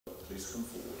please come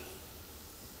forward.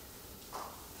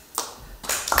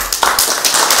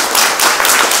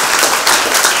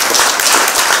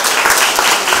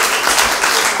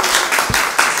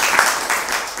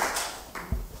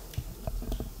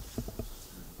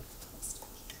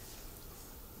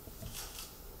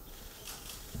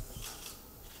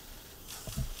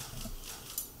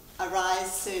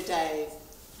 Arise, Sir Dave.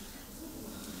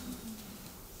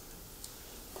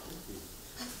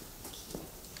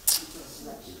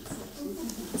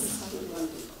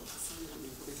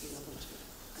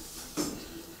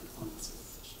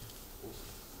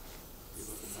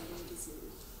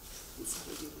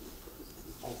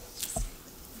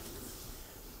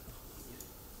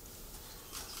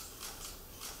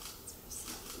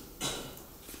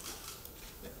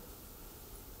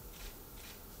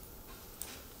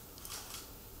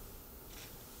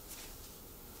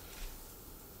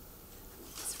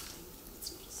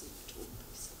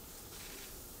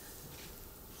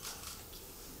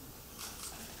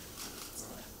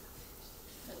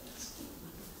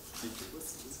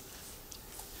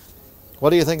 What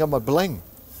do you think of my bling?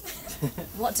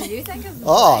 What do you think of the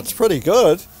Oh, bling? it's pretty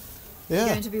good. Yeah. You're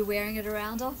going to be wearing it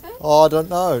around often? Oh, I don't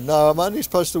know. No, I'm only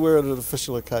supposed to wear it at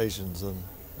official occasions and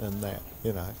that,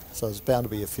 you know. So there's bound to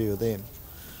be a few of them.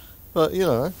 But, you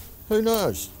know, who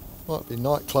knows? Might be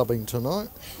night clubbing tonight.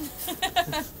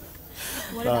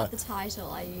 What about the title?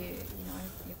 Are you know,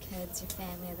 your kids, your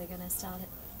family, are they going to start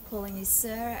calling you sir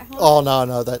at home? Oh,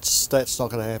 no, that's not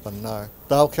going to happen, no.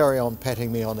 They'll carry on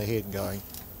patting me on the head going,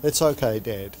 "It's okay,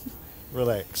 Dad.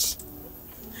 Relax."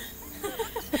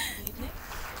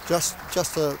 Just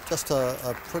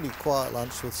a pretty quiet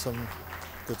lunch with some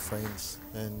good friends,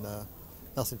 and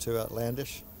nothing too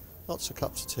outlandish. Lots of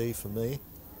cups of tea for me.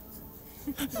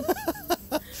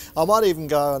 I might even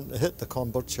go and hit the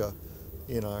kombucha,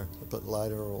 you know, a bit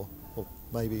later, or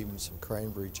maybe even some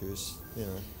cranberry juice, you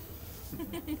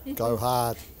know. Go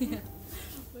hard. Yeah.